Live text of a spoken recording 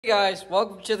Hey guys,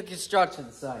 welcome to the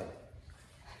construction site.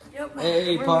 Yep.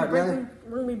 Hey partner.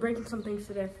 We're gonna be breaking some things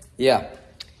today. Yeah,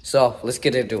 so let's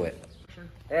get into it.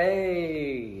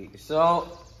 Hey,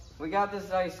 so we got this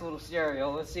nice little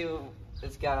stereo. Let's see what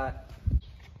it's got.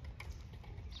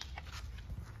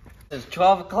 It's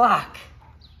 12 o'clock.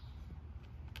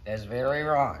 That's very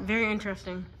wrong. Very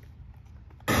interesting.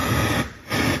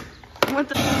 What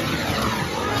the?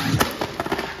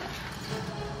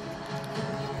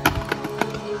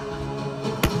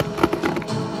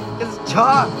 It's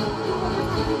tough.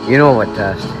 You know what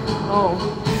test? Oh.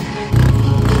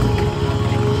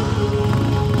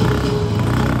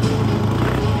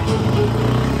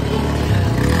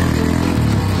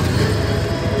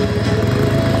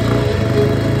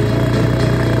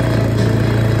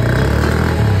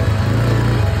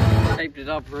 Taped it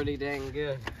up pretty dang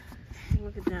good.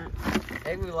 Look at that. I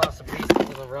think we lost a piece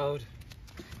to the road.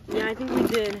 Yeah, I think we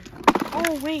did.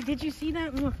 Oh wait, did you see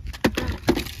that? Look.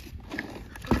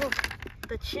 Look,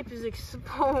 the chip is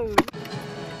exposed.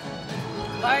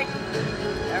 Like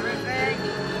everything.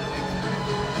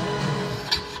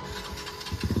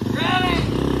 Ready?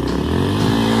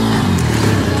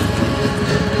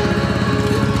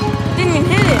 Didn't even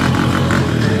hit it.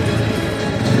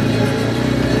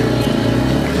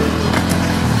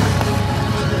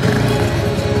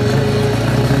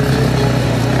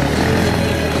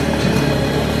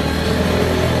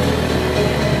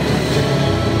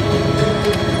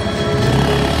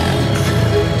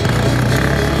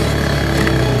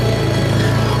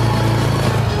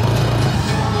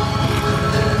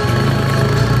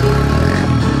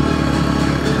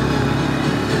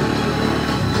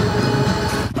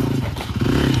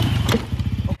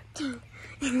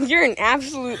 You're an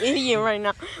absolute idiot right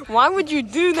now. Why would you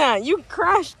do that? You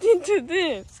crashed into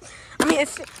this. I mean,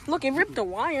 look, it ripped the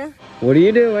wire. What are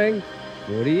you doing?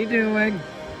 What are you doing? I'm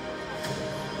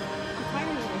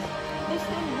fighting this. This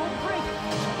thing won't break.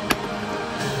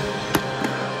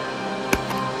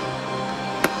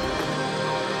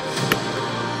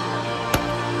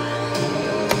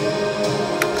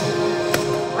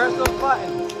 Press those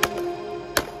buttons.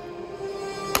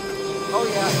 Oh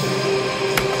yeah.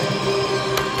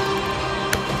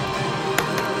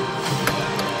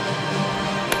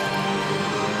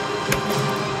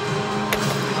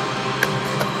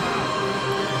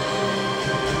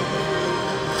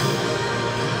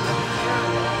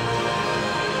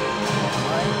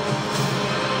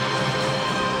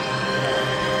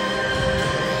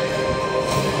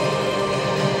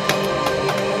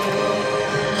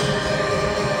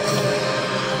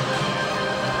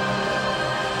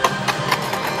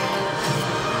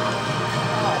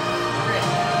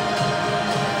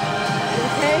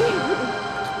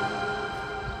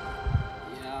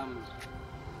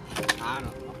 I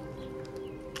don't know.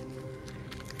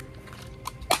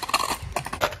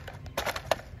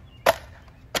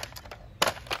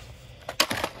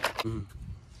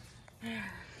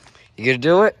 You gonna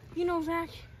do it? You know, Zach,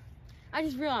 I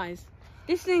just realized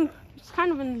this thing is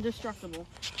kind of indestructible.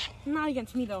 Not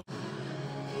against me, though.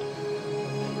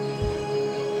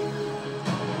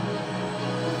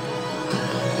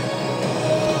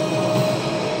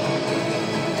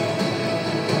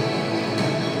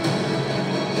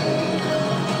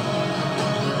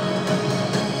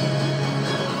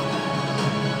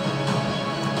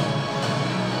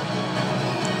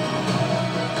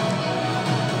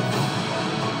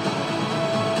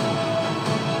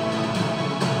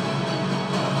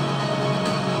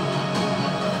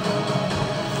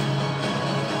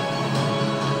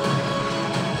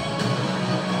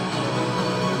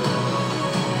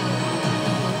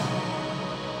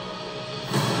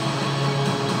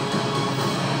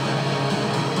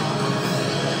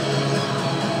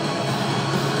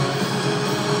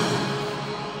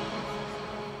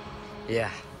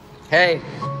 Yeah. Hey.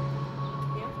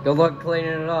 Yeah? Good luck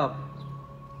cleaning it up.